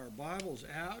Bibles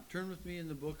out, turn with me in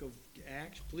the book of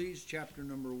Acts, please, chapter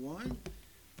number 1.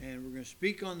 And we're going to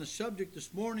speak on the subject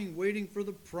this morning, waiting for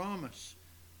the promise.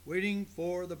 Waiting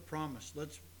for the promise.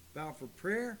 Let's bow for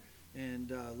prayer,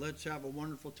 and let's have a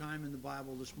wonderful time in the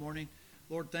Bible this morning.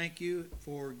 Lord, thank you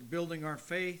for building our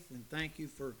faith, and thank you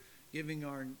for giving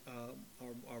our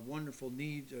wonderful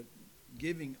needs,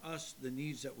 giving us the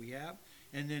needs that we have,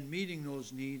 and then meeting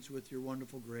those needs with your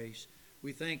wonderful grace.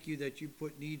 We thank you that you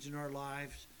put needs in our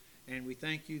lives, and we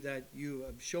thank you that you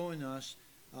have shown us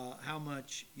how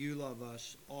much you love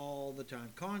us all the time,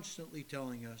 constantly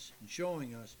telling us and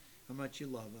showing us how much you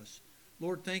love us.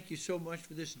 Lord, thank you so much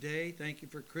for this day. Thank you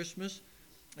for Christmas,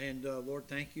 and Lord,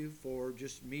 thank you for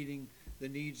just meeting the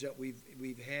needs that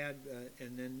we've had,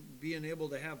 and then being able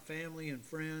to have family and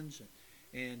friends.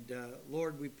 And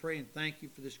Lord, we pray and thank you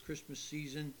for this Christmas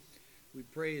season. We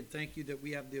pray and thank you that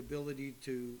we have the ability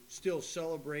to still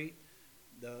celebrate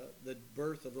the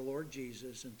birth of the Lord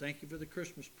Jesus. And thank you for the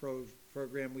Christmas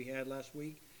program we had last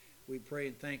week. We pray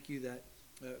and thank you that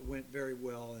it went very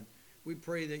well. And we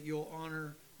pray that you'll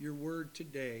honor your word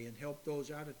today and help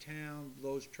those out of town,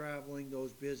 those traveling,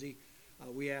 those busy.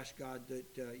 We ask, God,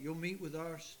 that you'll meet with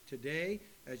us today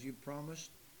as you promised.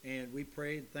 And we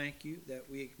pray and thank you that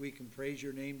we can praise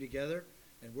your name together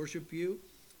and worship you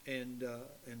and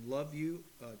love you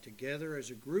together as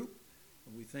a group.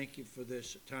 And we thank you for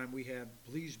this time we have.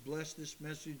 Please bless this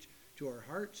message to our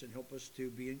hearts and help us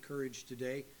to be encouraged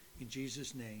today. In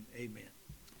Jesus' name, amen.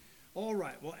 All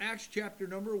right, well, Acts chapter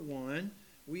number 1,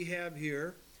 we have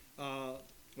here, of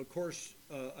course,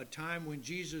 a time when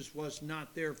Jesus was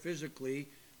not there physically,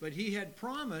 but he had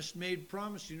made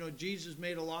promise. You know, Jesus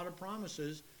made a lot of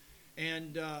promises,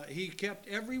 and he kept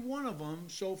every one of them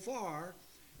so far.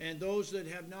 And those that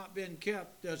have not been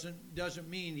kept doesn't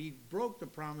mean he broke the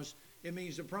promise. It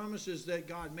means the promises that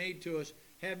God made to us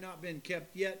have not been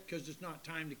kept yet because it's not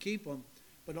time to keep them.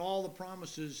 But all the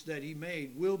promises that he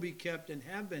made will be kept and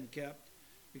have been kept,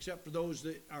 except for those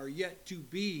that are yet to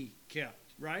be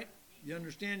kept, right? You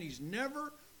understand? He's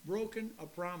never broken a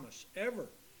promise, ever.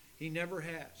 He never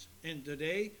has. And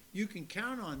today, you can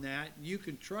count on that. You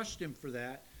can trust him for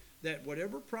that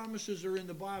whatever promises are in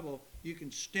the Bible, you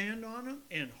can stand on them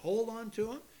and hold on to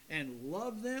them and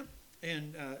love them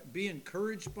and be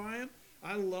encouraged by them.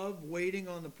 I love waiting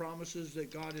on the promises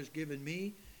that God has given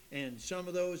me, and some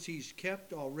of those he's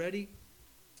kept already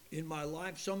in my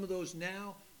life. Some of those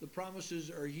now, the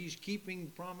promises are he's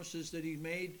keeping promises that he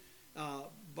made.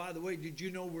 By the way, did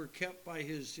you know we're kept by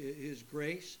his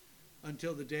grace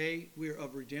until the day we're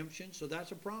of redemption? So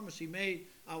that's a promise he made.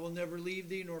 I will never leave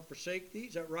thee nor forsake thee.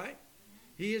 Is that right?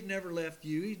 He has never left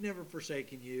you. He's never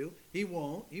forsaken you. He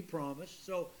won't. He promised.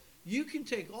 So you can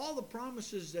take all the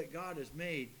promises that God has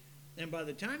made, and by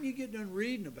the time you get done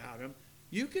reading about them,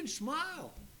 you can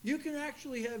smile. You can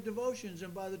actually have devotions,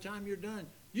 and by the time you're done,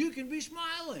 you can be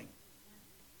smiling.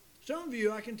 Some of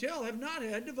you, I can tell, have not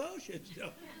had devotions.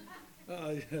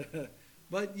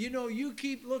 But, you know, you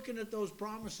keep looking at those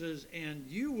promises, and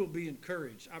you will be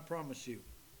encouraged. I promise you.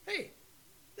 Hey,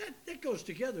 that goes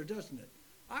together, doesn't it?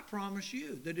 I promise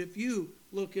you that if you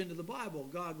look into the Bible,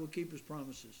 God will keep his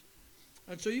promises.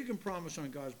 And so you can promise on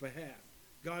God's behalf.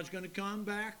 God's going to come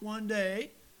back one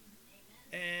day,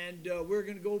 and we're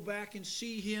going to go back and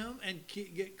see him and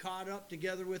get caught up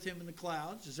together with him in the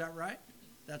clouds. Is that right?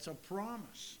 That's a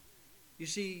promise. You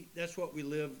see, that's what we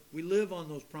live. We live on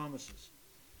those promises.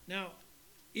 Now,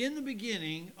 in the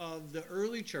beginning of the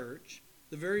early church,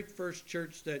 the very first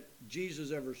church that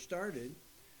Jesus ever started,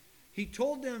 he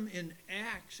told them in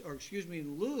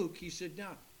Luke, he said,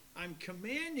 now, I'm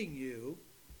commanding you,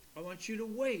 I want you to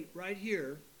wait right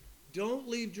here. Don't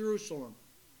leave Jerusalem.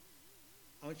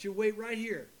 I want you to wait right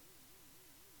here.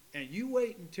 And you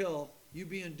wait until you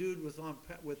be endued with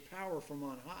power from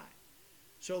on high.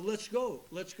 So let's go.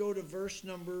 Let's go to verse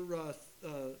number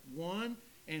 1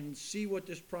 and see what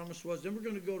this promise was. Then we're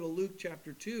going to go to Luke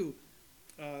chapter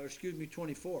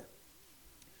 24.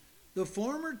 The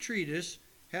former treatise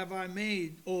have I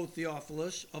made, O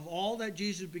Theophilus, of all that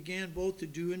Jesus began both to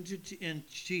do and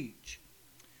teach,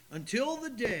 until the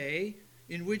day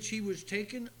in which he was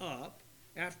taken up,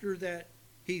 after that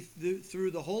he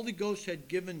through the Holy Ghost had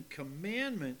given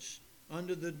commandments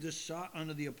unto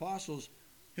the apostles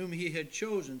whom he had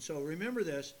chosen. So remember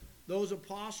this, those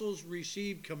apostles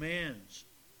received commands.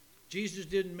 Jesus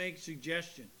didn't make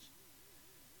suggestions.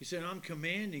 He said, I'm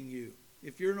commanding you.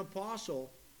 If you're an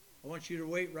apostle, I want you to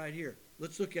wait right here.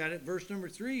 Let's look at it. Verse number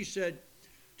 3, he said,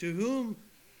 to whom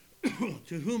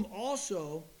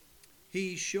also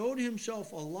he showed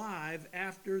himself alive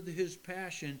after his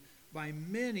passion by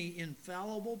many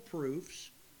infallible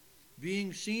proofs,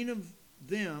 being seen of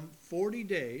them 40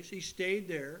 days. He stayed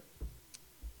there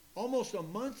almost a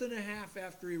month and a half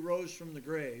after he rose from the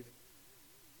grave.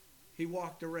 He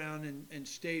walked around and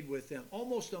stayed with them.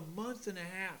 Almost a month and a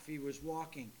half he was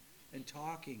walking and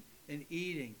talking and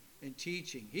eating and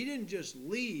teaching. He didn't just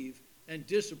leave and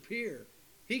disappear.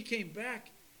 He came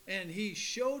back and he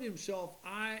showed himself,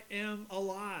 I am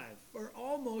alive, for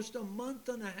almost a month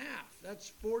and a half. That's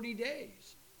 40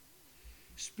 days.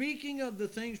 Speaking of the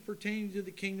things pertaining to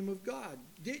the kingdom of God,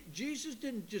 Jesus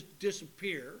didn't just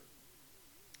disappear.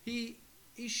 He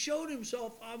showed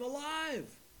himself, I'm alive,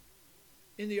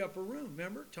 in the upper room.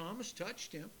 Remember, Thomas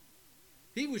touched him.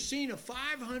 He was seen of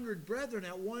 500 brethren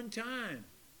at one time.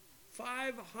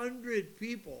 500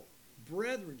 people,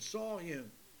 brethren, saw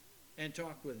him and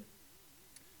talked with him.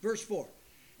 Verse 4,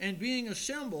 and being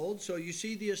assembled, so you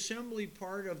see the assembly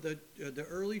part of the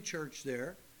early church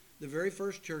there, the very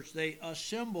first church, they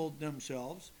assembled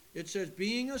themselves. It says,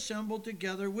 being assembled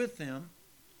together with them,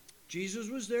 Jesus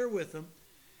was there with them,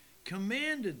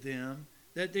 commanded them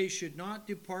that they should not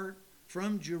depart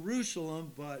from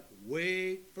Jerusalem, but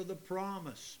wait for the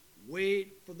promise.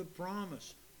 Wait for the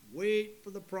promise. Wait for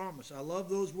the promise. I love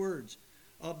those words.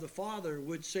 Of the Father,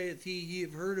 which saith he, ye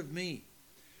have heard of me.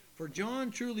 For John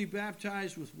truly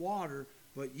baptized with water,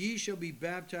 but ye shall be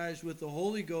baptized with the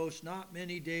Holy Ghost not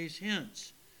many days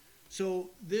hence. So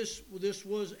this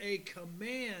was a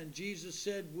command. Jesus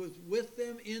said was with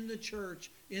them in the church,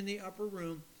 in the upper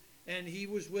room, and he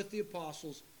was with the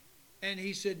apostles. And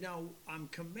he said, now I'm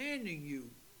commanding you,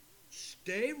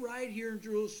 stay right here in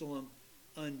Jerusalem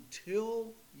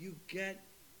until you get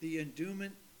the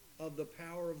endowment of the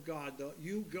power of God.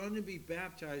 You're going to be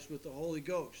baptized with the Holy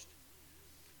Ghost.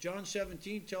 John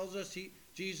 17 tells us,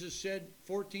 Jesus said,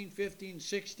 14, 15,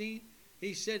 16,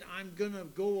 he said, I'm going to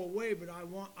go away, but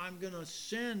I'm going to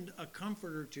send a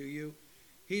comforter to you.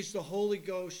 He's the Holy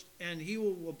Ghost, and he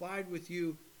will abide with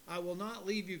you. I will not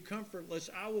leave you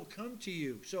comfortless. I will come to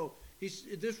you. So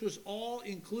this was all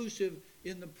inclusive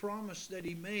in the promise that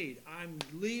he made. I'm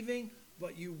leaving,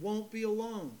 but you won't be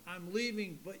alone. I'm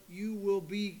leaving, but you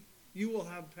will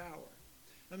have power.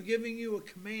 I'm giving you a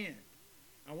command.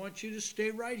 I want you to stay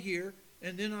right here,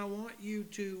 and then I want you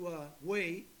to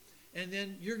wait, and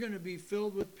then you're going to be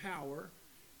filled with power,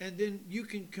 and then you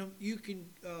can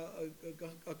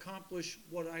accomplish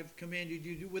what I've commanded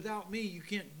you to do. Without me, you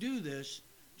can't do this.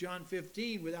 John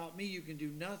 15, without me, you can do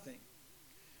nothing.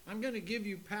 I'm going to give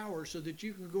you power so that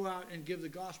you can go out and give the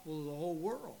gospel to the whole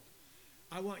world.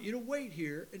 I want you to wait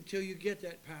here until you get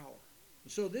that power.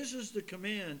 So this is the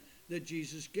command that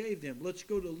Jesus gave them. Let's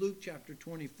go to Luke chapter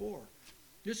 24.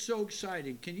 This is so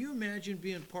exciting. Can you imagine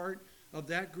being part of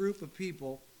that group of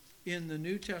people in the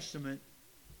New Testament?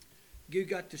 You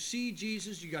got to see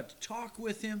Jesus. You got to talk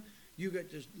with him. You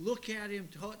got to look at him,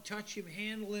 touch him,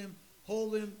 handle him,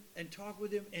 hold him, and talk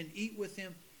with him, and eat with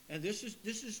him. And this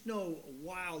is no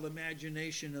wild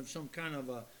imagination of some kind of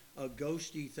a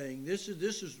ghosty thing.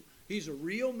 He's a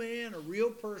real man, a real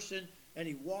person, and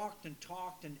he walked and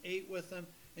talked and ate with them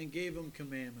and gave them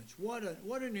commandments. What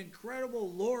an incredible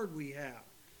Lord we have.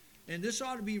 And this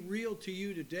ought to be real to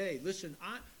you today. Listen,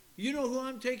 you know who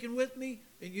I'm taking with me,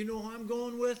 and you know who I'm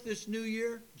going with this new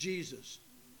year? Jesus.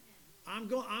 I'm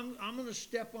going to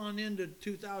step on into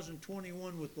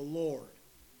 2021 with the Lord.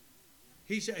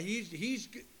 He said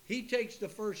he takes the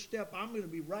first step. I'm going to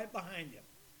be right behind him.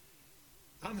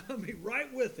 I'm going to be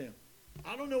right with him.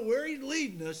 I don't know where he's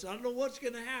leading us. I don't know what's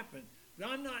going to happen. But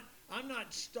I'm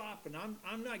not stopping.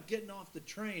 I'm not getting off the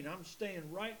train. I'm staying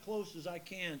right close as I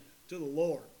can to the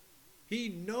Lord. He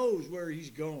knows where he's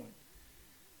going.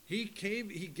 He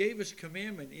gave us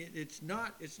commandment. It's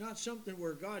not something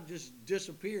where God just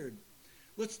disappeared.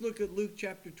 Let's look at Luke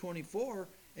chapter 24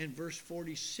 and verse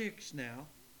 46 now.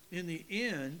 In the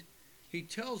end, he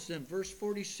tells them, verse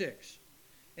 46,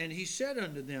 and he said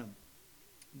unto them,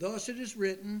 thus it is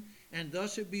written, and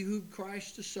thus it behooved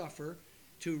Christ to suffer,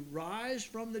 to rise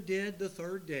from the dead the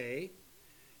third day,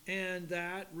 and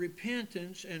that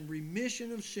repentance and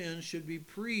remission of sins should be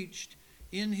preached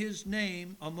in his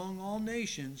name among all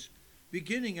nations,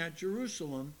 beginning at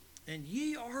Jerusalem, and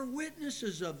ye are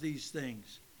witnesses of these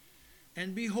things.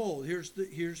 And behold,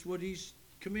 here's what he's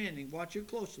commanding. Watch it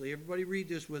closely. Everybody read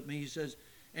this with me. He says,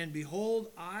 and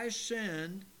behold, I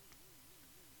send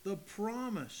the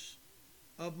promise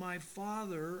of my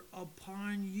Father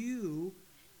upon you,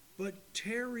 but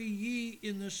tarry ye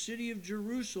in the city of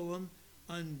Jerusalem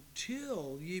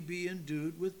until ye be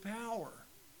endued with power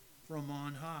from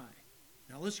on high.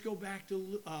 Now let's go back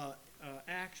to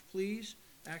Acts, please.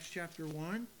 Acts chapter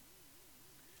 1.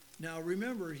 Now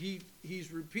remember,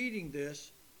 he's repeating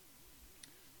this.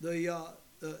 The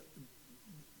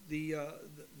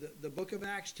the book of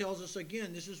Acts tells us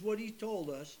again, this is what he told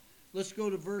us. Let's go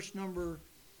to verse number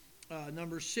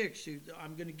 6.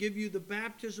 I'm going to give you the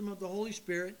baptism of the Holy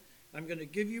Spirit. I'm going to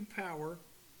give you power.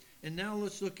 And now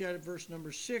let's look at it, verse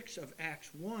number 6 of Acts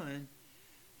 1.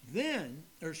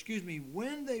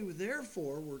 When they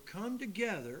therefore were come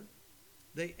together,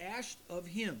 they asked of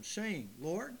him, saying,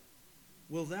 Lord,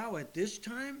 wilt thou at this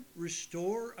time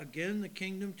restore again the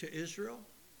kingdom to Israel?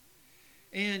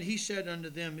 And he said unto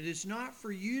them, It is not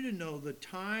for you to know the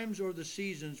times or the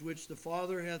seasons which the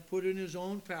Father hath put in his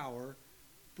own power,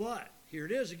 but, here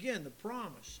it is again, the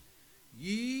promise,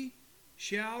 ye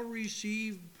shall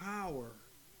receive power,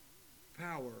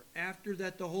 after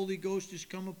that the Holy Ghost is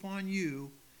come upon you,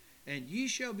 and ye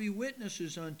shall be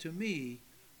witnesses unto me,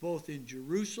 both in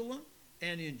Jerusalem,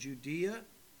 and in Judea,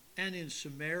 and in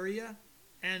Samaria,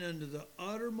 and unto the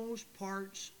uttermost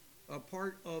part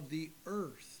of the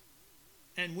earth.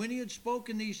 And when he had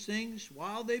spoken these things,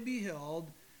 while they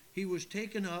beheld, he was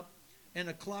taken up, and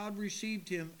a cloud received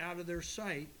him out of their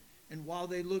sight. And while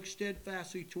they looked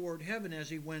steadfastly toward heaven as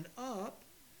he went up,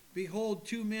 behold,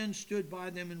 2 men stood by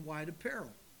them in white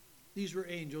apparel. These were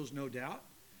angels, no doubt.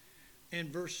 And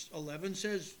verse 11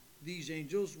 says, These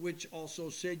angels, which also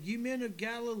said, Ye men of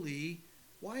Galilee,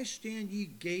 why stand ye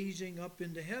gazing up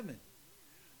into heaven?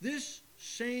 This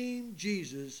same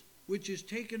Jesus, which is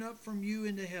taken up from you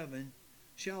into heaven,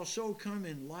 shall so come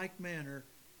in like manner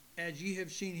as ye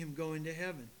have seen him go into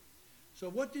heaven. So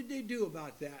what did they do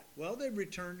about that? Well, they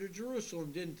returned to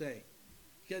Jerusalem, didn't they?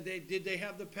 Did they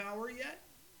have the power yet?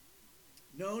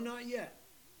 No, not yet.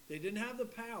 They didn't have the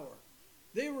power.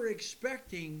 They were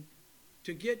expecting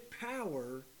to get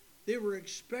power. They were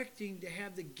expecting to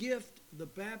have the gift, the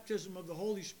baptism of the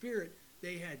Holy Spirit.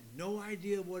 They had no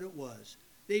idea what it was.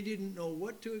 They didn't know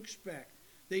what to expect.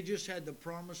 They just had the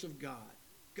promise of God.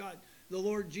 The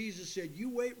Lord Jesus said, you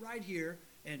wait right here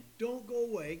and don't go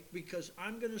away, because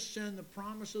I'm going to send the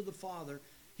promise of the Father.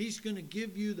 He's going to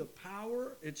give you the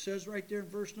power. It says right there in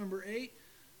verse number 8,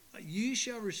 ye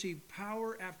shall receive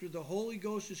power after the Holy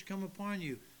Ghost has come upon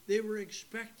you. They were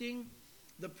expecting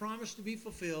the promise to be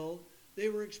fulfilled. They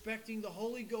were expecting the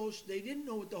Holy Ghost. They didn't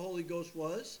know what the Holy Ghost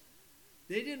was.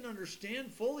 They didn't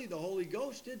understand fully the Holy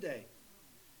Ghost, did they?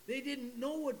 They didn't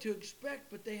know what to expect,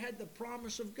 but they had the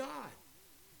promise of God.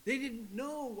 They didn't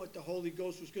know what the Holy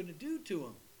Ghost was going to do to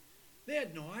them. They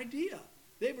had no idea.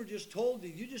 They were just told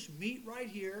that you just meet right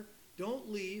here,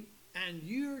 don't leave, and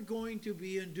you're going to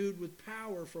be endued with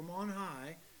power from on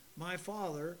high. My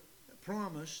Father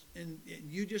promised, and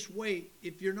you just wait.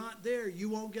 If you're not there, you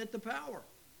won't get the power.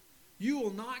 You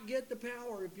will not get the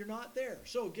power if you're not there.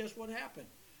 So guess what happened?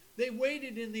 They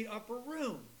waited in the upper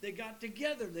room. They got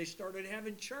together. They started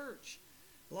having church.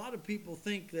 A lot of people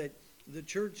think that the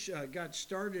church got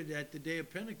started at the day of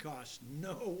Pentecost.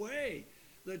 No way.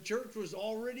 The church was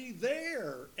already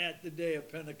there at the day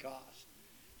of Pentecost.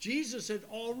 Jesus had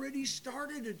already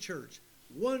started a church.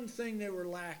 One thing they were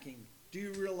lacking. Do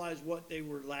you realize what they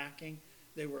were lacking?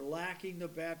 They were lacking the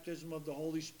baptism of the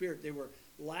Holy Spirit. They were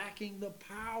lacking the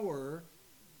power.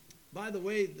 By the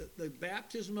way, the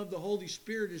baptism of the Holy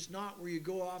Spirit is not where you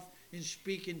go off and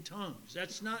speak in tongues.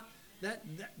 That's not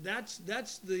that's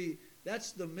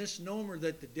the misnomer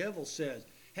that the devil says.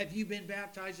 Have you been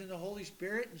baptized in the Holy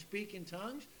Spirit and speak in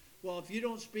tongues? Well, if you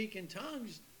don't speak in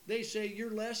tongues, they say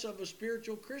you're less of a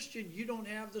spiritual Christian. You don't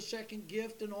have the second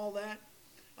gift and all that.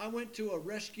 I went to a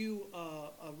rescue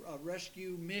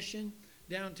mission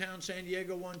downtown San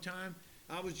Diego one time.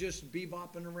 I was just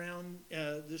bebopping around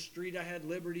the street. I had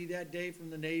liberty that day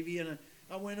from the Navy, and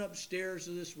I went upstairs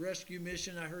to this rescue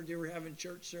mission. I heard they were having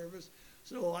church service.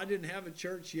 So I didn't have a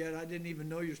church yet. I didn't even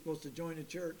know you're supposed to join a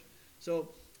church. So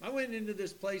I went into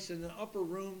this place in the upper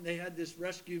room. They had this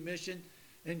rescue mission.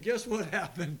 And guess what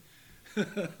happened?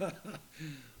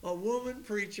 A woman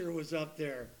preacher was up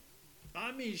there.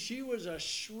 I mean, she was a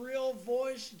shrill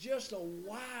voice, just a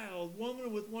wild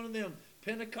woman with one of them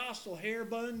Pentecostal hair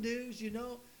bun do's, you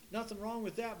know. Nothing wrong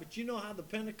with that. But you know how the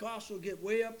Pentecostal get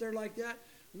way up there like that?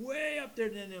 Way up there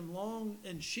in them long.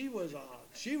 And she was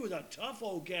a tough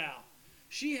old gal.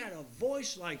 She had a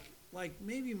voice like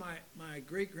maybe my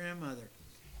great-grandmother.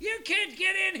 You kids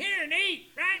get in here and eat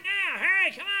right now.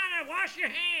 Hey, come on and wash your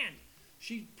hands.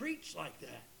 She preached like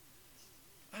that.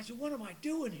 I said, what am I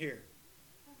doing here?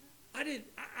 I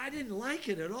didn't like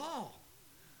it at all.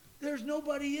 There's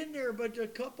nobody in there but a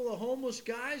couple of homeless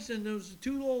guys, and there was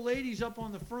 2 old ladies up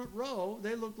on the front row.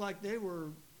 They looked like they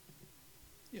were,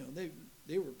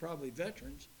 they were probably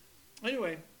veterans.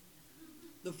 Anyway,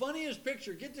 the funniest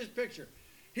picture, get this picture.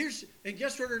 And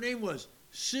guess what her name was?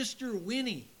 Sister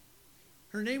Winnie.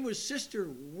 Her name was Sister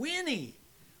Winnie.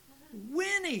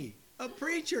 Winnie, a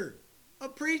preacher,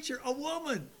 a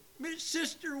woman, Miss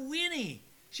Sister Winnie.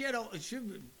 She had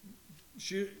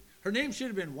her name should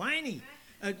have been Whiny,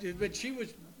 but she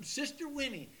was Sister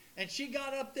Winnie, and she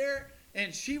got up there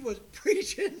and she was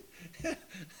preaching.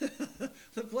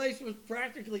 The place was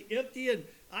practically empty, and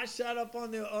I sat up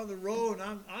on the row, and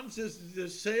I'm just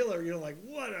this sailor, like,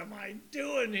 what am I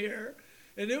doing here?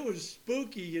 And it was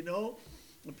spooky,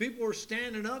 And people were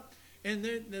standing up, and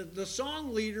then the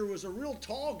song leader was a real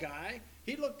tall guy.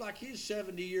 He looked like he was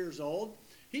 70 years old.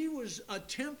 He was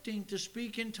attempting to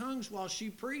speak in tongues while she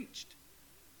preached.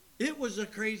 It was the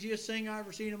craziest thing I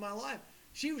ever seen in my life.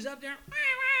 She was up there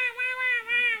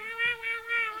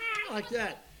like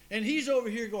that. And he's over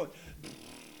here going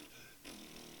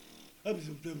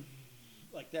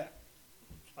like that.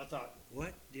 I thought,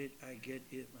 what did I get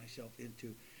myself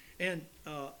into? And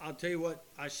I'll tell you what,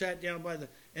 I sat down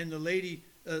and the lady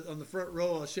on the front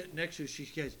row, I was sitting next to her, she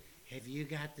goes, have you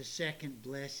got the second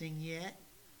blessing yet?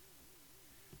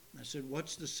 I said,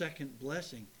 what's the second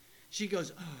blessing? She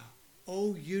goes,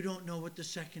 oh, you don't know what the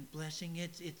second blessing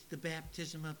is? It's the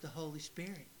baptism of the Holy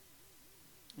Spirit.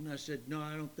 And I said, no,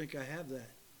 I don't think I have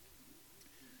that.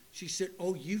 She said,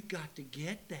 oh, you've got to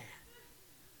get that.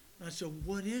 And I said,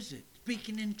 what is it?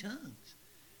 Speaking in tongues.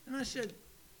 And I said,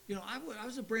 I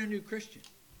was a brand new Christian.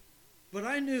 But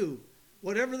I knew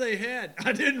whatever they had,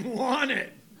 I didn't want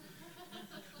it.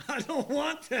 I don't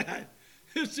want that.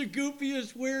 It's the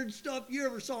goofiest, weird stuff you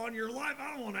ever saw in your life.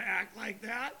 I don't want to act like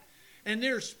that. And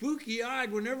they're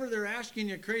spooky-eyed whenever they're asking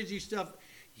you crazy stuff.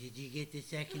 Did you get the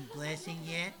second blessing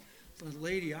yet?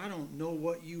 Lady, I don't know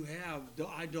what you have.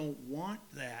 I don't want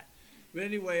that. But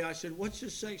anyway, I said, what's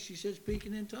this say? She said,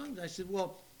 speaking in tongues. I said,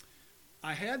 well,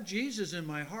 I have Jesus in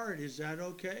my heart. Is that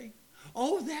okay?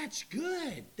 Oh, that's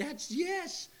good.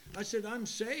 Yes. I said, I'm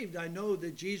saved. I know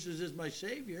that Jesus is my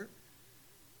Savior.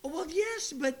 Oh, well,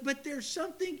 yes, but there's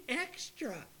something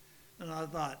extra. And I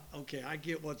thought, okay, I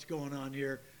get what's going on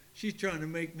here. She's trying to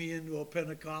make me into a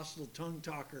Pentecostal tongue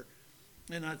talker.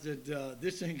 And I said,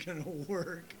 this ain't going to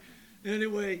work.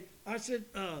 Anyway, I said,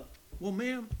 well,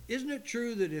 ma'am, isn't it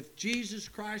true that if Jesus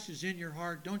Christ is in your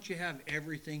heart, don't you have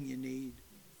everything you need?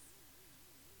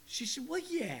 She said, well,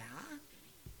 yeah.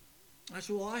 I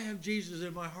said, well, I have Jesus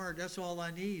in my heart. That's all I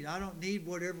need. I don't need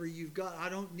whatever you've got. I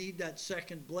don't need that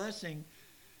second blessing.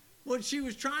 What she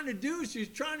was trying to do is she was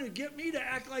trying to get me to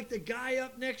act like the guy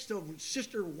up next to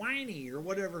Sister Whiny or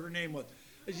whatever her name was.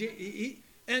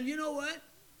 And you know what?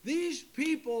 These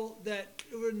people that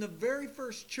were in the very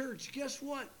first church, guess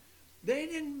what? They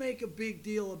didn't make a big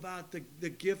deal about the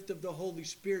gift of the Holy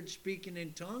Spirit speaking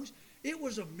in tongues. It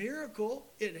was a miracle.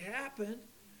 It happened.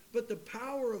 But the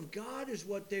power of God is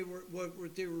what they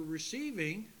were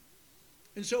receiving.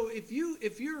 And so if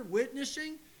you're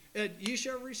witnessing, ye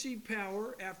shall receive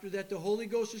power. After that, the Holy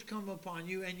Ghost has come upon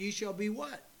you, and ye shall be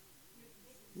what?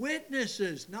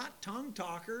 Witnesses, not tongue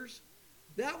talkers.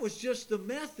 That was just the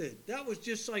method. That was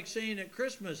just like saying at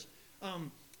Christmas,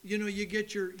 you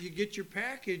get your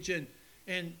package and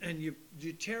you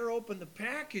tear open the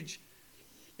package,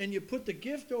 and you put the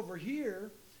gift over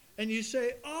here, and you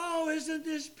say, "Oh, isn't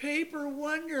this paper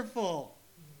wonderful?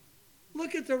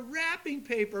 Look at the wrapping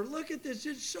paper. Look at this.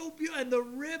 It's so beautiful. And the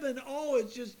ribbon,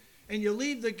 it's just," and you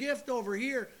leave the gift over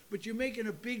here, but you're making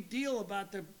a big deal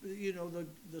about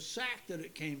the sack that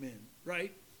it came in,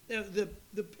 right? The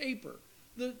paper.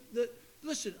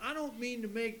 Listen, I don't mean to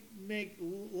make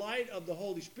light of the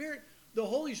Holy Spirit. The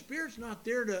Holy Spirit's not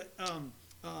there to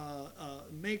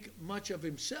make much of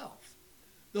himself.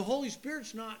 The Holy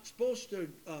Spirit's not supposed to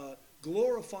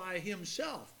glorify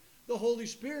himself. The Holy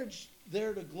Spirit's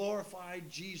there to glorify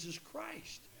Jesus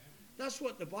Christ. That's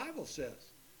what the Bible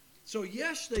says. So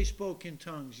yes, they spoke in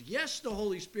tongues. Yes, the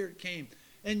Holy Spirit came.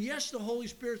 And yes, the Holy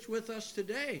Spirit's with us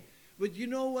today. But you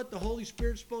know what the Holy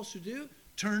Spirit's supposed to do?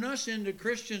 Turn us into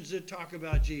Christians that talk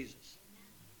about Jesus.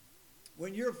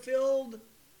 When you're filled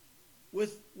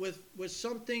with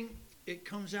something, it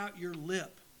comes out your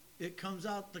lip. It comes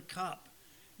out the cup.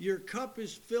 Your cup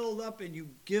is filled up and you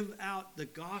give out the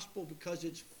gospel because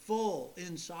it's full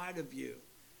inside of you.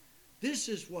 This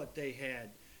is what they had.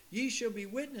 Ye shall be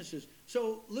witnesses.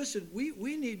 So listen,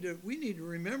 we need to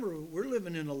remember we're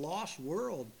living in a lost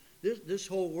world. This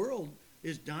whole world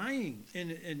is dying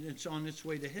and it's on its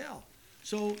way to hell.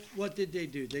 So what did they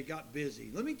do? They got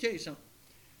busy. Let me tell you something.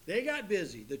 They got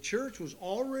busy. The church was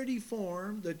already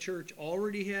formed. The church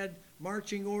already had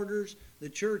marching orders. The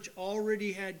church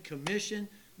already had commission.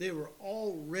 They were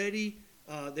already,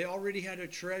 they already had a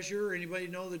treasurer. Anybody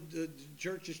know the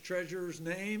church's treasurer's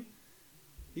name?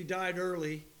 He died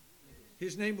early.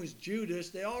 His name was Judas.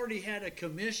 They already had a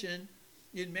commission.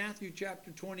 in Matthew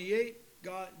chapter 28,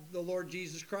 God, the Lord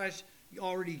Jesus Christ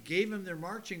already gave them their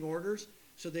marching orders.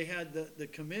 So they had the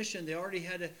commission. They already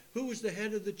had who was the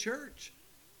head of the church?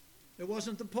 It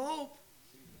wasn't the Pope.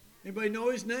 Anybody know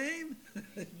his name?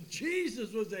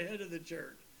 Jesus was the head of the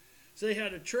church. So they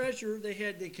had a treasurer.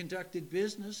 They conducted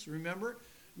business. Remember?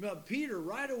 Peter,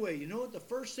 right away, you know what the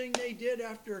first thing they did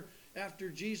after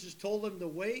Jesus told them to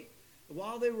wait?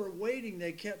 While they were waiting,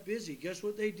 they kept busy. Guess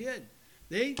what they did?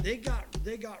 They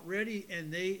got ready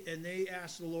and they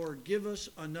asked the Lord, give us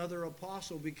another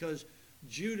apostle, because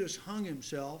Judas hung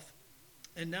himself,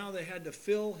 and now they had to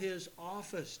fill his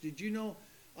office. Did you know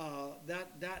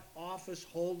that office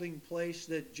holding place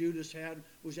that Judas had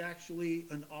was actually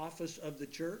an office of the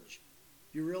church?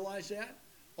 Do you realize that?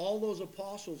 All those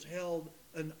apostles held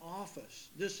an office.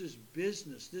 This is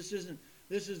business. This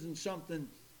isn't something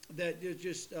that is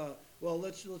just well,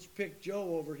 let's pick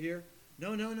Joe over here.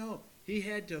 No. He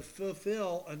had to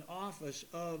fulfill an office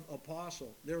of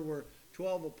apostle. There were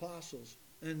 12 apostles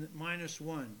and minus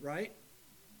one, right?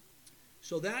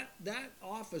 So that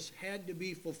office had to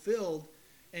be fulfilled,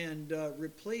 and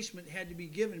replacement had to be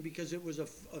given, because it was an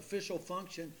official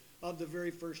function of the very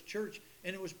first church,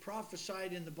 and it was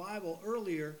prophesied in the Bible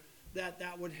earlier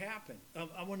that would happen.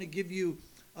 I want to give you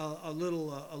a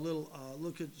little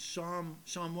look at Psalm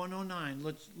 109.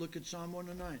 Let's look at Psalm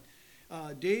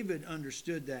 109. David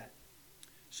understood that.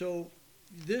 So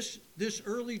this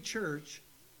early church,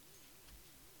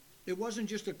 it wasn't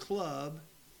just a club.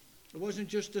 It wasn't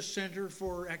just a center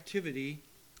for activity.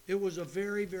 It was a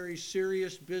very, very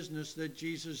serious business that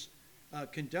Jesus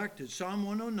conducted. Psalm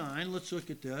 109, let's look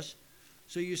at this.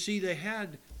 So you see they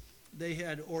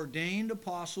had ordained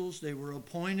apostles. They were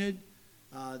appointed.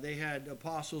 They had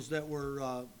apostles that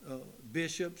were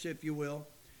bishops, if you will.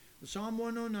 Psalm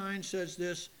 109 says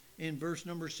this in verse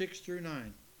number 6 through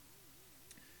 9.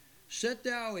 Set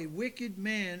thou a wicked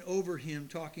man over him,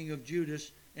 talking of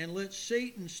Judas, and let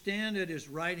Satan stand at his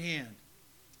right hand.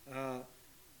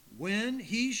 When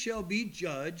he shall be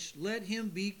judged, let him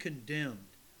be condemned,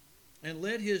 and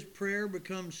let his prayer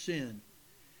become sin.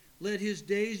 Let his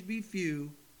days be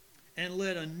few, and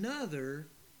let another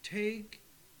take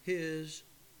his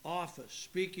office.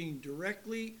 Speaking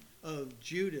directly of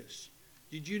Judas.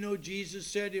 Did you know Jesus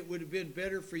said it would have been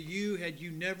better for you had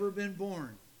you never been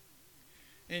born?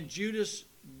 And Judas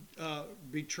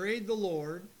betrayed the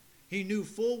Lord. He knew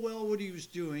full well what he was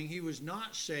doing. He was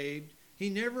not saved. He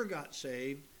never got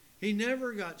saved. He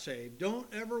never got saved. Don't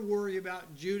ever worry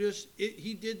about Judas.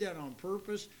 He did that on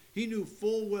purpose. He knew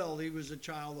full well he was a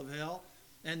child of hell,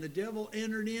 and the devil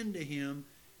entered into him.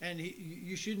 And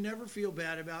you should never feel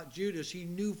bad about Judas. He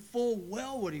knew full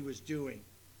well what he was doing.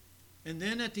 And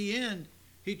then at the end,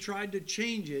 he tried to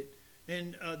change it.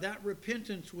 And that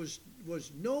repentance was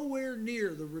nowhere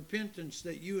near the repentance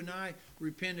that you and I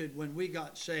repented when we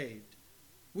got saved.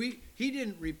 He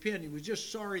didn't repent. He was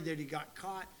just sorry that he got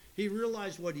caught. He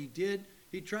realized what he did.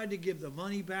 He tried to give the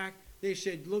money back. They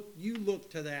said, look, you look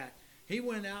to that. He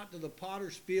went out to the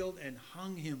potter's field and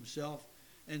hung himself.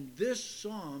 And this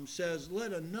psalm says,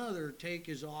 let another take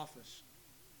his office.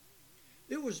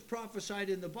 It was prophesied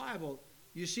in the Bible.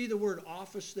 You see the word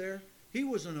office there? He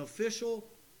was an official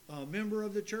member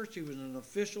of the church. He was an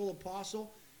official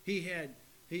apostle. He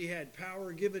had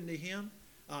power given to him.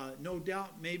 No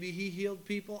doubt maybe he healed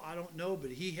people. I don't know,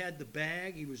 but he had the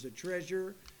bag. He was the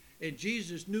treasurer. And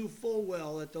Jesus knew full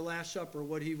well at the Last Supper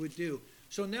what he would do.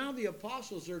 So now the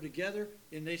apostles are together,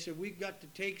 and they said, we've got to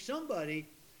take somebody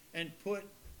and put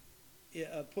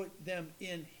them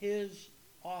in his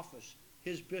office,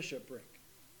 his bishopric.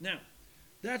 Now,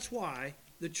 that's why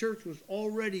the church was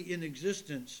already in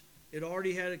existence. It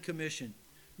already had a commission.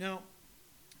 Now,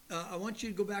 I want you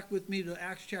to go back with me to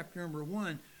Acts chapter number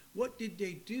 1. What did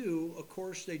they do? Of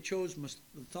course, they chose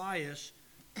Matthias,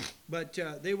 but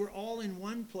they were all in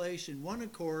one place, in one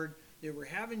accord. They were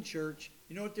having church.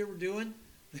 You know what they were doing?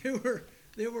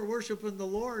 They were worshiping the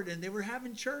Lord, and they were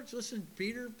having church. Listen,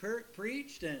 Peter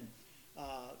preached, and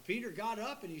Peter got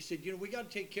up, and he said, we got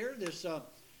to take care of this.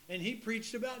 And he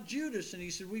preached about Judas, and he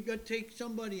said, we've got to take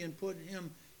somebody and put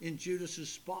him in Judas's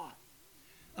spot.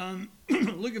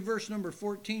 Look at verse number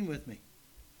 14 with me.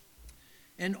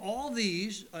 And all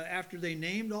these, after they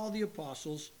named all the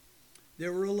apostles,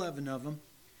 there were 11 of them,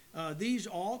 these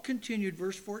all continued,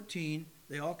 verse 14,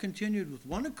 they all continued with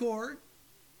one accord,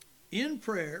 in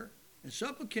prayer and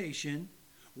supplication,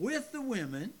 with the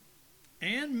women,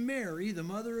 and Mary, the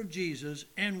mother of Jesus,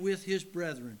 and with his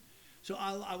brethren. So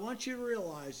I want you to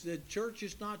realize that church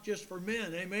is not just for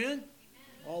men. Amen? Amen.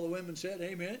 All the women said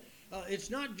amen. It's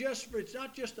not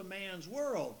just a man's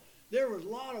world. There was a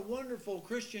lot of wonderful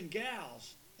Christian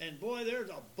gals, And boy, there's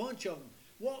a bunch of them.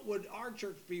 What would our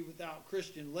church be without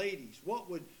Christian ladies? What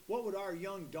would our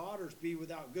young daughters be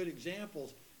without good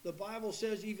examples? The Bible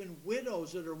says even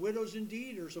widows that are widows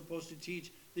indeed are supposed to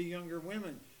teach the younger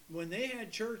women. When they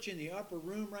had church in the upper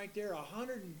room right there,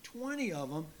 120 of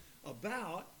them,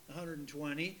 about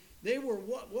 120, they were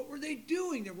what were they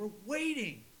doing? They were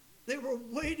waiting. They were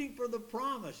waiting for the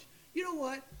promise. You know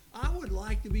what? I would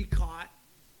like to be caught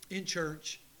in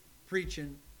church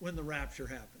preaching when the rapture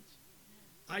happens.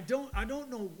 I don't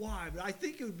know why, but I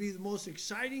think it would be the most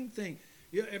exciting thing.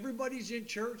 You know, everybody's in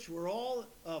church. We're all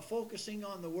focusing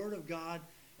on the Word of God,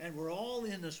 and we're all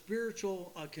in a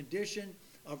spiritual condition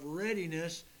of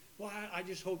readiness. Well, I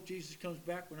just hope Jesus comes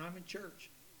back when I'm in church.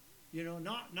 You know,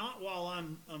 not while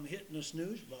I'm hitting the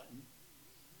snooze button.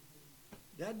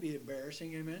 That'd be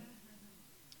embarrassing, amen?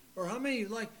 Or how many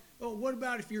like, oh, what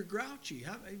about if you're grouchy?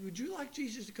 Would you like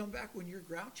Jesus to come back when you're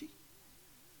grouchy?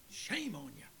 Shame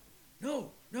on you.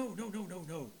 No.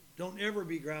 Don't ever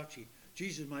be grouchy.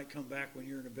 Jesus might come back when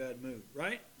you're in a bad mood,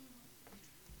 right?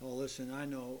 Oh, listen, I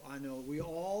know. We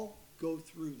all go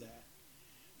through that.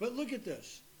 But look at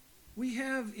this. We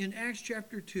have in Acts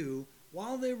chapter 2,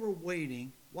 while they were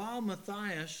waiting, while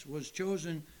Matthias was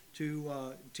chosen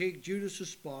to take Judas'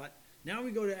 spot, now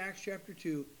we go to Acts chapter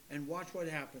 2 and watch what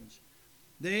happens.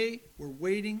 They were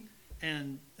waiting,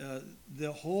 and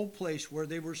the whole place where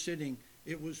they were sitting,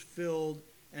 it was filled,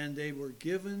 and they were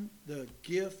given the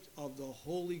gift of the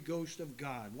Holy Ghost of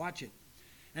God. Watch it.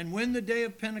 And when the day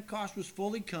of Pentecost was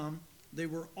fully come, they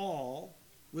were all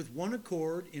with one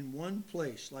accord in one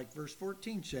place, like verse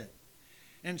 14 said.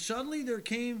 And suddenly there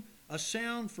came a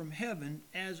sound from heaven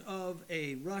as of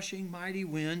a rushing mighty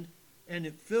wind, and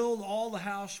it filled all the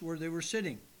house where they were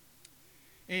sitting.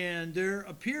 And there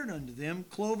appeared unto them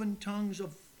cloven tongues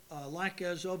of like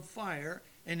as of fire,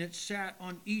 and it sat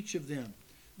on each of them.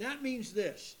 That means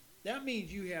this. That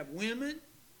means you have women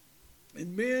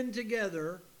and men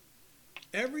together,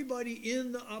 everybody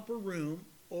in the upper room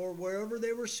or wherever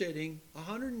they were sitting,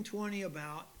 120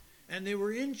 about, and they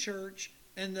were in church,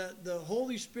 and the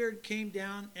Holy Spirit came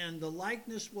down, and the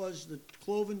likeness was the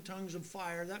cloven tongues of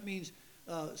fire. That means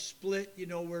split, you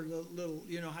know, where the little,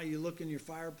 you know, how you look in your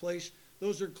fireplace.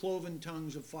 Those are cloven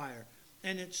tongues of fire.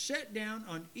 And it set down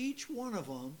on each one of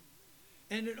them.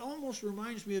 And it almost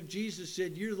reminds me of Jesus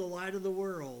said, you're the light of the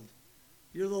world.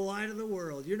 You're the light of the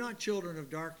world. You're not children of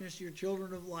darkness. You're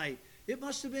children of light. It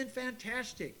must have been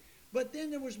fantastic. But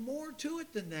then there was more to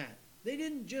it than that. They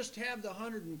didn't just have the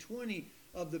 120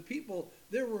 of the people.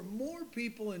 There were more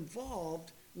people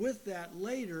involved with that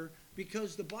later,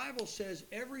 because the Bible says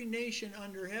every nation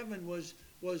under heaven was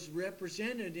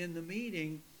represented in the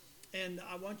meeting. And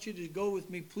I want you to go with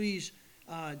me, please,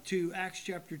 to Acts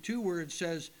chapter 2, where it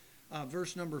says,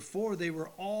 verse number 4, they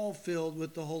were all filled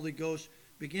with the Holy Ghost,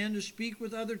 began to speak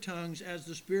with other tongues as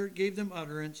the Spirit gave them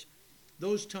utterance.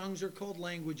 Those tongues are called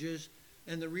languages,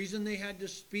 and the reason they had to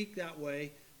speak that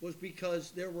way was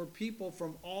because there were people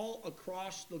from all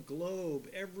across the globe.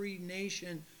 Every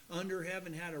nation under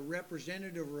heaven had a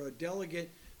representative or a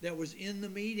delegate that was in the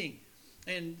meeting.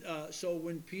 And so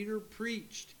when Peter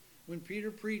preached,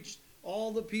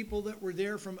 all the people that were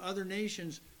there from other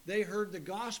nations, they heard the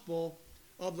gospel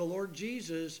of the Lord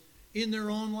Jesus in their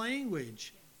own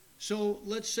language. So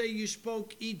let's say you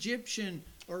spoke Egyptian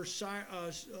or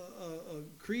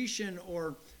Cretan,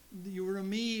 or you were a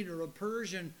Mede or a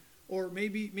Persian, or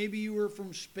maybe you were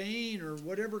from Spain or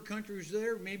whatever country was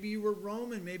there. Maybe you were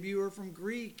Roman. Maybe you were from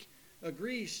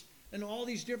Greece. And all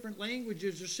these different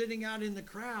languages are sitting out in the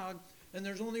crowd, and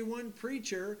there's only one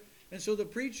preacher. And so the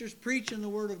preacher's preaching the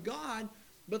Word of God,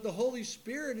 but the Holy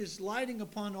Spirit is lighting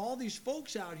upon all these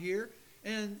folks out here.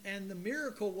 And the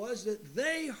miracle was that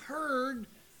they heard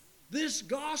this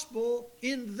gospel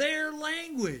in their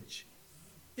language.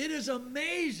 It is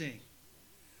amazing.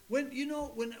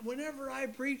 Whenever I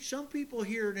preach, some people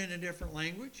hear it in a different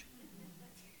language.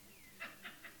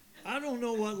 I don't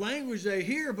know what language they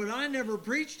hear, but I never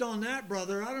preached on that,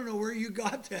 brother. I don't know where you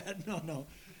got that. No.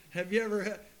 Have you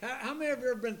ever? How many of you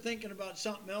have ever been thinking about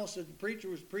something else that the preacher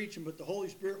was preaching, but the Holy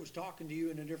Spirit was talking to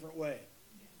you in a different way?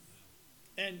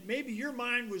 And maybe your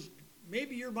mind,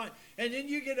 and then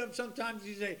you get up sometimes and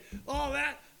you say, oh,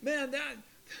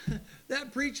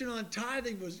 that preaching on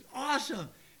tithing was awesome.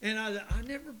 And I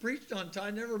never preached on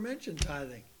tithing, never mentioned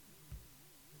tithing.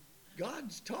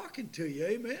 God's talking to you,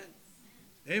 amen?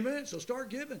 Amen, so start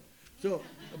giving. So,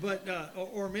 but,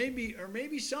 or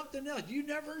maybe something else. You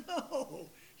never know.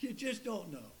 You just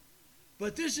don't know.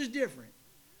 But this is different.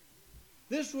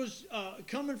 This was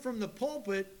coming from the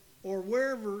pulpit or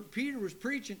wherever Peter was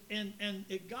preaching, and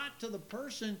it got to the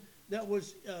person that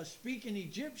was speaking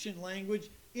Egyptian language,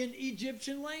 in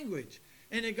Egyptian language.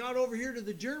 And it got over here to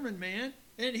the German man,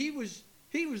 and he was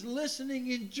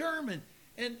listening in German.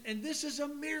 And this is a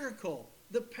miracle,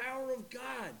 the power of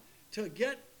God to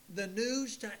get the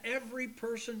news to every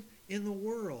person in the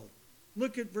world.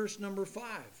 Look at verse number 5.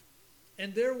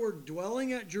 And there were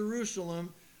dwelling at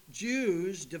Jerusalem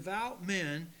Jews, devout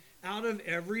men, out of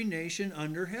every nation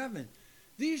under heaven.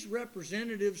 These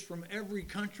representatives from every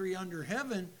country under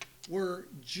heaven were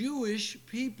Jewish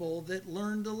people that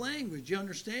learned the language. You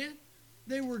understand?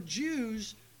 They were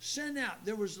Jews sent out.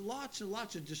 There was lots and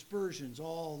lots of dispersions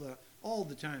all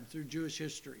the time through Jewish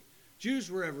history. Jews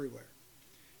were everywhere.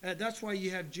 That's why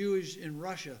you have Jews in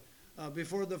Russia.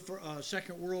 Before the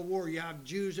Second World War, you have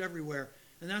Jews everywhere.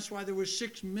 And that's why there was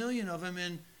 6 million of them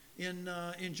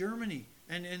in Germany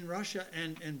and in Russia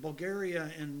and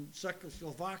Bulgaria and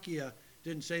Czechoslovakia.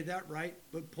 Didn't say that right,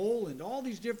 but Poland, all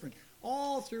these different,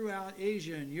 all throughout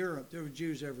Asia and Europe, there were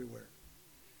Jews everywhere.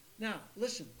 Now,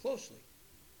 listen closely.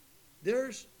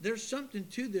 There's something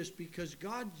to this because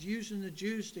God's using the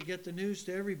Jews to get the news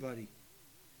to everybody.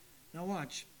 Now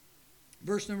watch.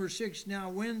 Verse number 6,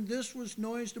 now when this was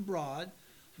noised abroad,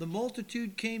 the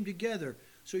multitude came together.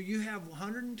 So you have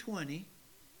 120,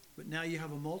 but now you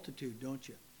have a multitude, don't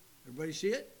you? Everybody see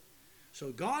it?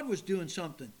 So God was doing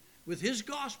something with his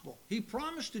gospel. He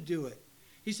promised to do it.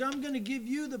 He said, I'm going to give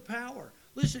you the power.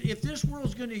 Listen, if this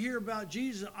world's going to hear about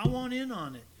Jesus, I want in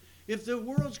on it. If the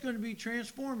world's going to be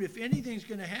transformed, if anything's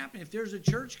going to happen, if there's a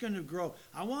church going to grow,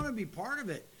 I want to be part of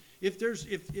it.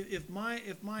 If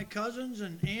my cousins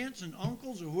and aunts and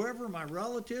uncles or whoever, my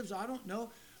relatives, I don't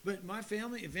know, but my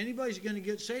family, if anybody's going to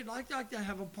get saved, I'd like to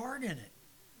have a part in it.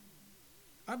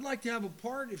 I'd like to have a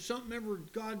part if something ever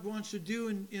God wants to do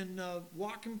in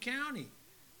Whatcom County.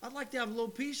 I'd like to have a little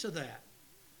piece of that.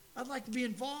 I'd like to be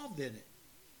involved in it.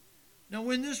 Now,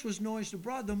 when this was noised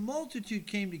abroad, the multitude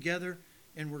came together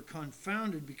and were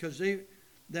confounded because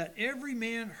that every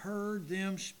man heard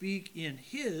them speak in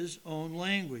his own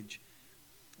language.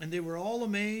 And they were all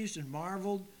amazed and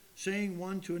marveled, saying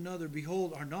one to another,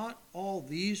 behold, are not all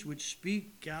these which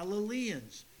speak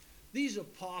Galileans? These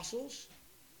apostles,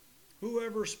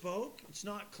 whoever spoke, it's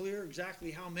not clear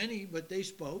exactly how many, but they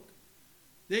spoke.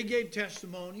 They gave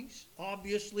testimonies.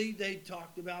 Obviously, they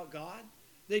talked about God.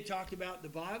 They talked about the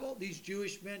Bible. These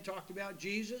Jewish men talked about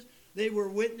Jesus. They were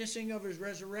witnessing of his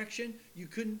resurrection. You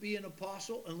couldn't be an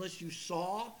apostle unless you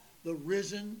saw the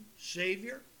risen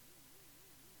Savior.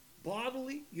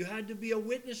 Bodily, you had to be a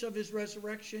witness of his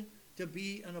resurrection to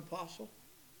be an apostle.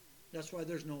 That's why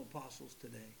there's no apostles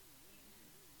today.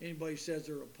 Anybody says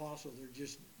they're an apostle,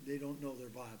 they don't know their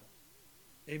Bible.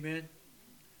 Amen?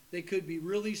 They could be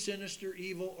really sinister,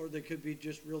 evil, or they could be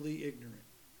just really ignorant.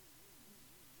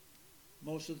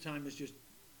 Most of the time it's just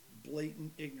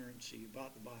blatant ignorancy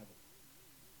about the Bible.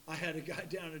 I had a guy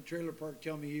down at a trailer park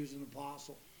tell me he was an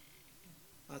apostle.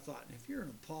 I thought, if you're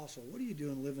an apostle, what are you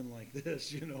doing living like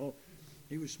this? You know,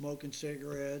 he was smoking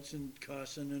cigarettes and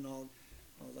cussing and all.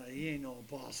 I was like, he ain't no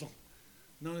apostle.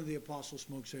 None of the apostles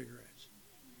smoked cigarettes.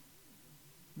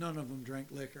 None of them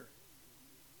drank liquor.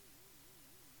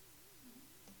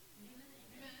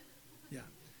 Yeah,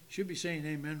 should be saying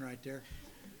amen right there.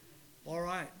 All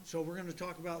right, so we're going to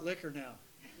talk about liquor now.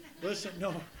 Listen,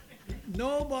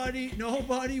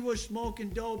 nobody was smoking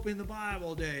dope in the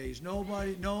Bible days.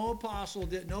 Nobody, no apostle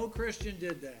did, no Christian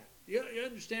did that. You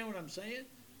understand what I'm saying?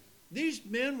 These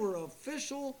men were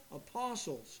official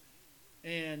apostles,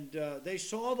 and they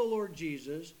saw the Lord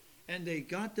Jesus, and they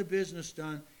got the business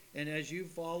done. And as you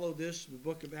follow this, the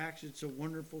book of Acts, it's a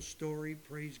wonderful story,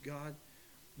 praise God.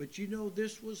 But you know,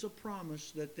 this was a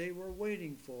promise that they were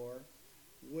waiting for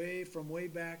way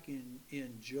back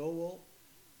in Joel.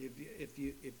 If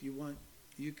you want,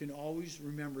 you can always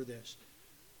remember this.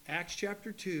 Acts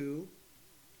chapter 2,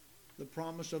 the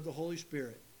promise of the Holy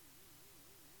Spirit.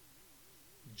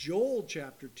 Joel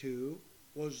chapter 2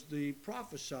 was the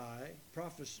prophecy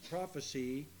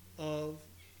of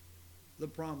the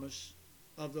promise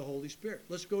of the Holy Spirit.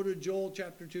 Let's go to Joel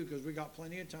chapter 2 because we got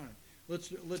plenty of time. Let's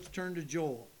turn to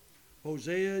Joel.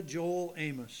 Hosea, Joel,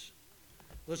 Amos.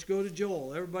 Let's go to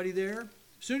Joel. Everybody there?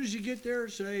 As soon as you get there,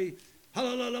 say,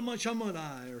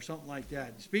 Halalalamachamadai, or something like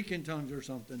that. Speak in tongues or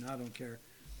something. I don't care.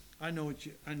 I know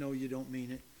you don't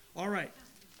mean it. All right.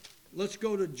 Let's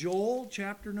go to Joel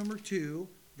chapter number 2,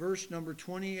 verse number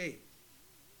 28.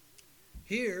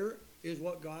 Here is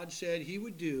what God said he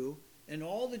would do, and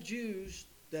all the Jews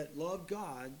that loved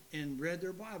God and read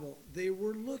their Bible, they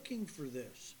were looking for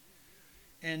this.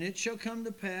 And it shall come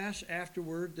to pass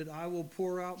afterward that I will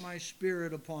pour out my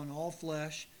spirit upon all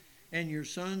flesh, and your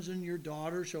sons and your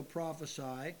daughters shall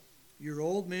prophesy, your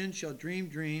old men shall dream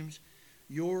dreams,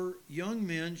 Your young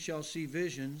men shall see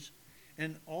visions,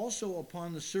 and also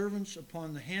upon the servants,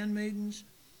 upon the handmaidens.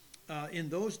 In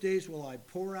those days will I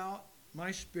pour out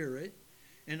my Spirit,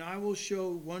 and I will show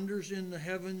wonders in the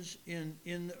heavens, in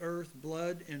the earth,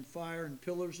 blood and fire and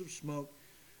pillars of smoke.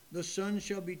 The sun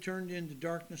shall be turned into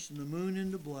darkness and the moon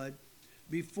into blood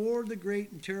before the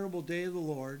great and terrible day of the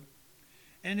Lord.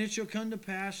 And it shall come to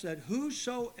pass that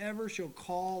whosoever shall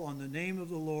call on the name of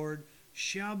the Lord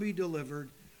shall be delivered.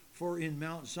 For in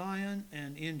Mount Zion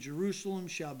and in Jerusalem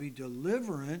shall be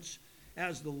deliverance,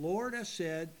 as the Lord has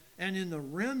said, and in the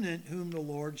remnant whom the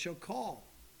Lord shall call.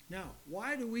 Now,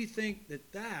 why do we think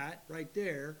that right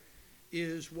there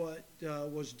is what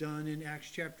was done in Acts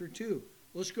chapter 2?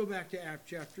 Let's go back to Acts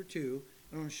chapter 2.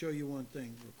 I want to show you one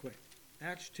thing real quick.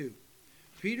 Acts 2.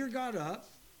 Peter got up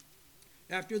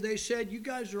after they said, "You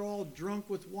guys are all drunk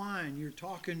with wine. You're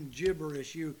talking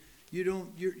gibberish. You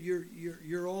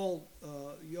all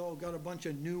got a bunch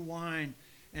of new wine,"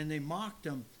 and they mocked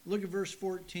him. Look at verse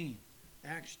 14.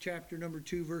 Acts chapter number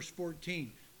 2, verse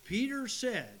 14. Peter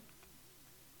said,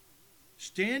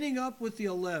 standing up with the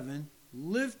 11,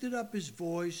 lifted up his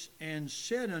voice and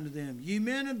said unto them, Ye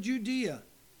men of Judea,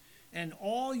 and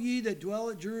all ye that dwell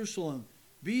at Jerusalem,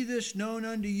 be this known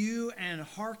unto you, and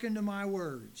hearken to my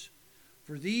words.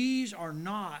 For these are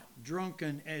not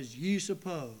drunken as ye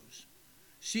suppose,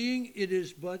 seeing it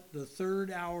is but the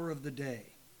 3rd hour of the day.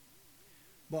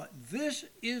 But this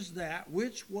is that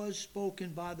which was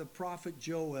spoken by the prophet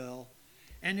Joel.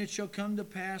 And it shall come to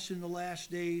pass in the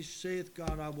last days, saith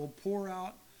God, I will pour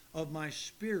out of my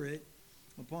Spirit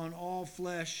upon all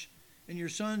flesh, and your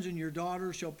sons and your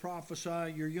daughters shall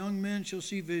prophesy, your young men shall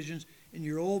see visions, and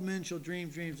your old men shall dream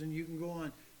dreams, and you can go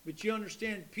on. But you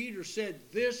understand, Peter said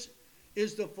this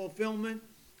is the fulfillment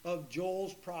of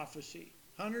Joel's prophecy,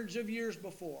 hundreds of years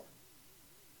before.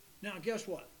 Now, guess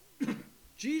what?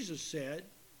 Jesus said,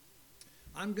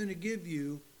 I'm going to give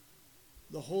you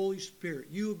the Holy Spirit.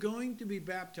 You are going to be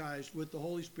baptized with the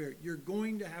Holy Spirit. You're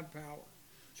going to have power.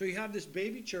 So you have this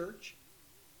baby church,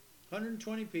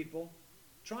 120 people,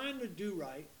 trying to do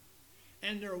right,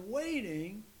 and they're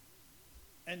waiting,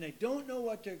 and they don't know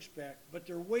what to expect, but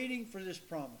they're waiting for this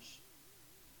promise.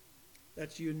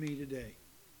 That's you and me today.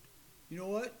 You know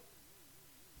what?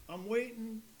 I'm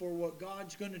waiting for what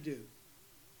God's going to do.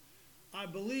 I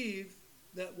believe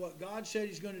that what God said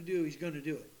He's going to do, He's going to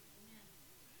do it.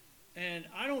 And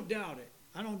I don't doubt it.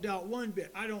 I don't doubt one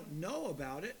bit. I don't know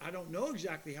about it. I don't know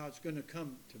exactly how it's going to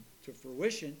come to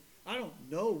fruition. I don't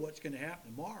know what's going to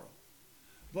happen tomorrow.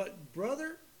 But,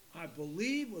 brother, I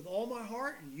believe with all my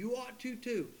heart, and you ought to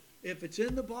too. If it's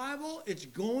in the Bible, it's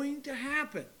going to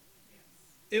happen.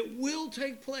 Yes. It will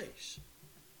take place.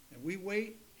 And we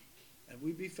wait, and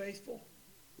we be faithful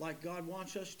like God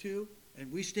wants us to,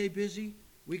 and we stay busy.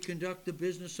 We conduct the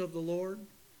business of the Lord.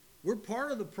 We're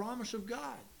part of the promise of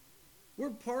God. We're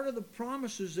part of the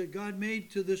promises that God made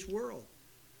to this world.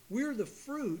 We're the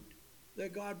fruit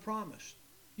that God promised.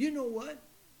 You know what?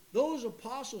 Those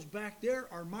apostles back there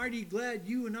are mighty glad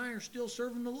you and I are still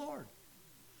serving the Lord.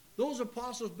 Those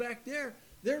apostles back there,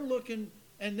 they're looking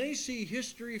and they see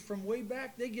history from way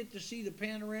back. They get to see the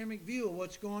panoramic view of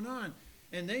what's going on.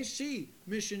 And they see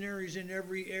missionaries in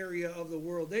every area of the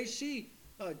world. They see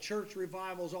church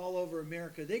revivals all over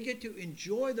America. They get to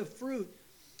enjoy the fruit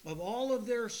of all of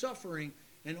their suffering,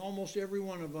 and almost every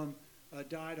one of them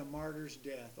died a martyr's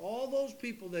death. All those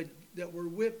people that were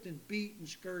whipped and beat and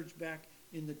scourged back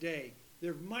in the day,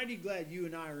 they're mighty glad you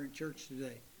and I are in church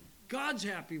today. God's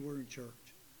happy we're in church.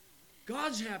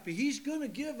 God's happy. He's going to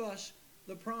give us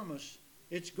the promise.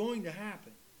 It's going to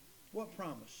happen. What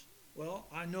promise? Well,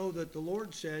 I know that the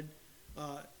Lord said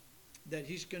that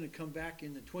He's going to come back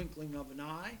in the twinkling of an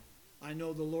eye. I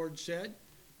know the Lord said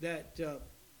that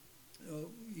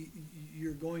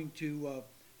you're going to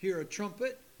hear a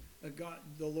trumpet. God,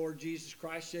 the Lord Jesus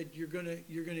Christ said you're going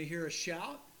to hear a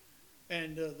shout,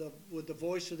 and with the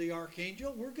voice of the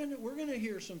archangel, we're going to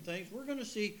hear some things. We're going to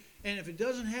see, and if it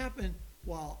doesn't happen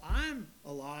while I'm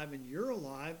alive and you're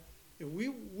alive, we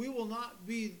will not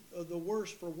be the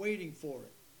worse for waiting for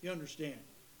it. You understand?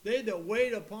 They that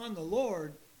wait upon the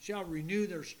Lord shall renew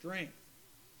their strength.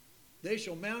 They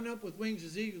shall mount up with wings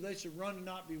as eagles. They shall run and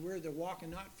not be weary. They'll walk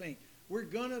and not faint. We're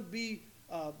going to be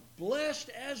blessed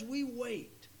as we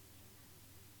wait.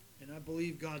 And I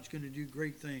believe God's going to do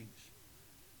great things.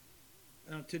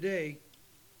 Now today,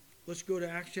 let's go to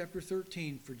Acts chapter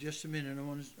 13 for just a minute. I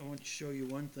want to show you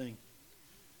one thing.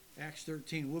 Acts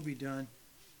 13, we'll be done.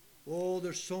 Oh,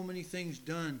 there's so many things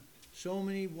done. So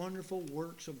many wonderful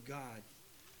works of God.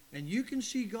 And you can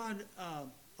see God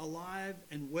alive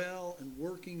and well and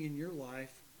working in your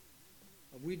life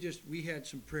We had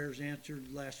some prayers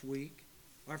answered last week.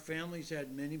 Our families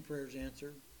had many prayers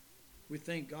answered. We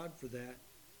thank God for that.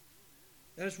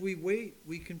 As we wait,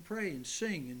 we can pray and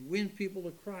sing and win people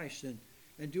to Christ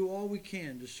and do all we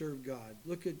can to serve God.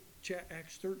 Look at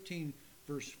Acts 13,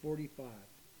 verse 45.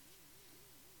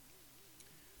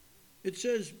 It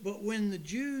says, "But when the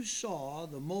Jews saw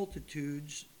the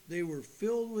multitudes, they were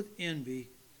filled with envy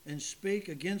and spake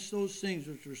against those things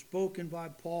which were spoken by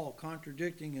Paul,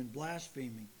 contradicting and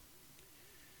blaspheming.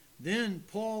 Then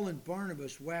Paul and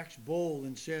Barnabas waxed bold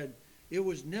and said, It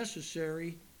was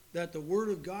necessary that the word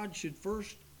of God should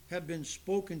first have been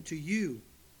spoken to you.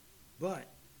 But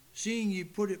seeing ye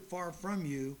put it far from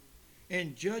you,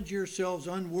 and judge yourselves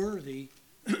unworthy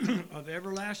of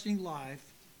everlasting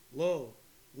life, lo,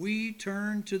 we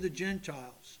turn to the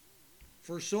Gentiles.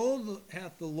 For so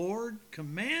hath the Lord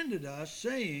commanded us,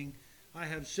 saying, I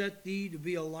have set thee to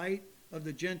be a light of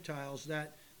the Gentiles,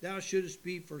 that thou shouldest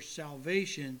be for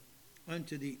salvation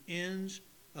unto the ends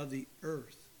of the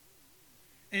earth.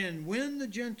 And when the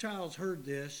Gentiles heard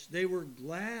this, they were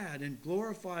glad and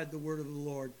glorified the word of the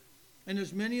Lord. And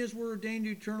as many as were ordained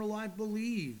to eternal life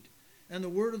believed. And the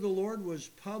word of the Lord was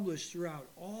published throughout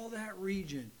all that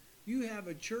region." You have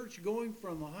a church going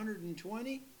from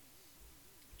 120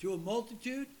 to a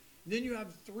multitude. Then you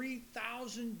have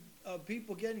 3,000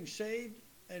 people getting saved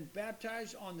and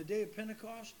baptized on the day of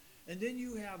Pentecost. And then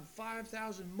you have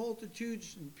 5,000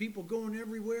 multitudes and people going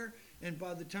everywhere. And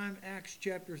by the time Acts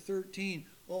chapter 13,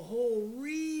 a whole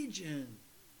region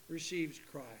receives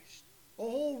Christ. A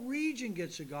whole region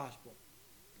gets the gospel.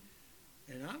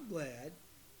 And I'm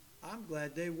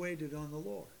glad they waited on the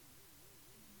Lord.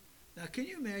 Now, can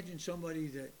you imagine somebody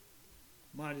that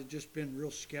might have just been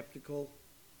real skeptical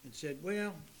and said,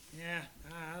 well, yeah,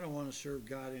 I don't want to serve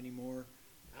God anymore.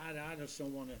 I just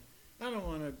don't want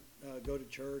to go to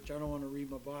church. I don't want to read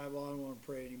my Bible. I don't want to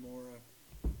pray anymore.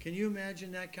 Can you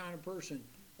imagine that kind of person?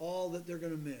 All that they're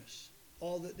going to miss.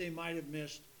 All that they might have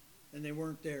missed and they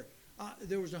weren't there.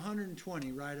 There was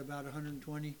 120, right? About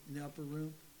 120 in the upper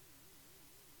room.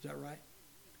 Is that right?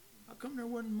 How come there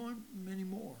wasn't many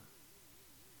more?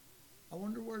 I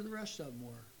wonder where the rest of them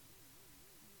were.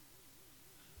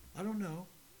 I don't know.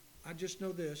 I just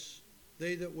know this.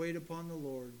 They that wait upon the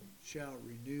Lord shall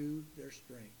renew their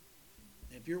strength.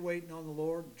 And if you're waiting on the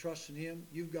Lord and trusting Him,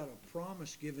 you've got a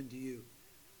promise given to you.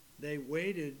 They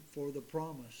waited for the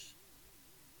promise.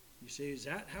 You say, is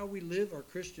that how we live our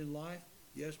Christian life?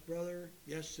 Yes, brother.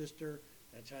 Yes, sister.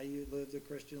 That's how you live the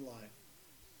Christian life.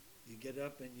 You get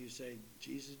up and you say,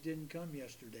 Jesus didn't come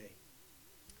yesterday.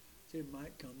 So it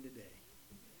might come today.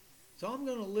 So I'm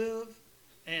going to live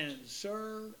and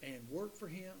serve and work for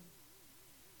Him.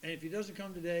 And if He doesn't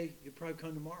come today, He'll probably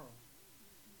come tomorrow.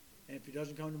 And if He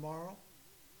doesn't come tomorrow,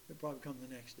 He'll probably come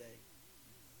the next day.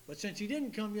 But since He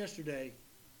didn't come yesterday,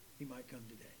 He might come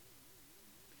today.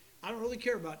 I don't really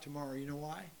care about tomorrow. You know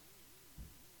why?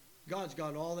 God's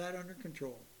got all that under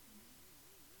control.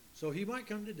 So He might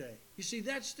come today. You see,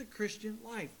 that's the Christian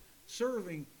life.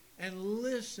 Serving and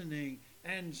listening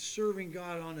and serving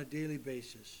God on a daily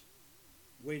basis.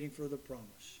 Waiting for the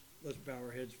promise. Let's bow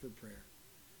our heads for prayer.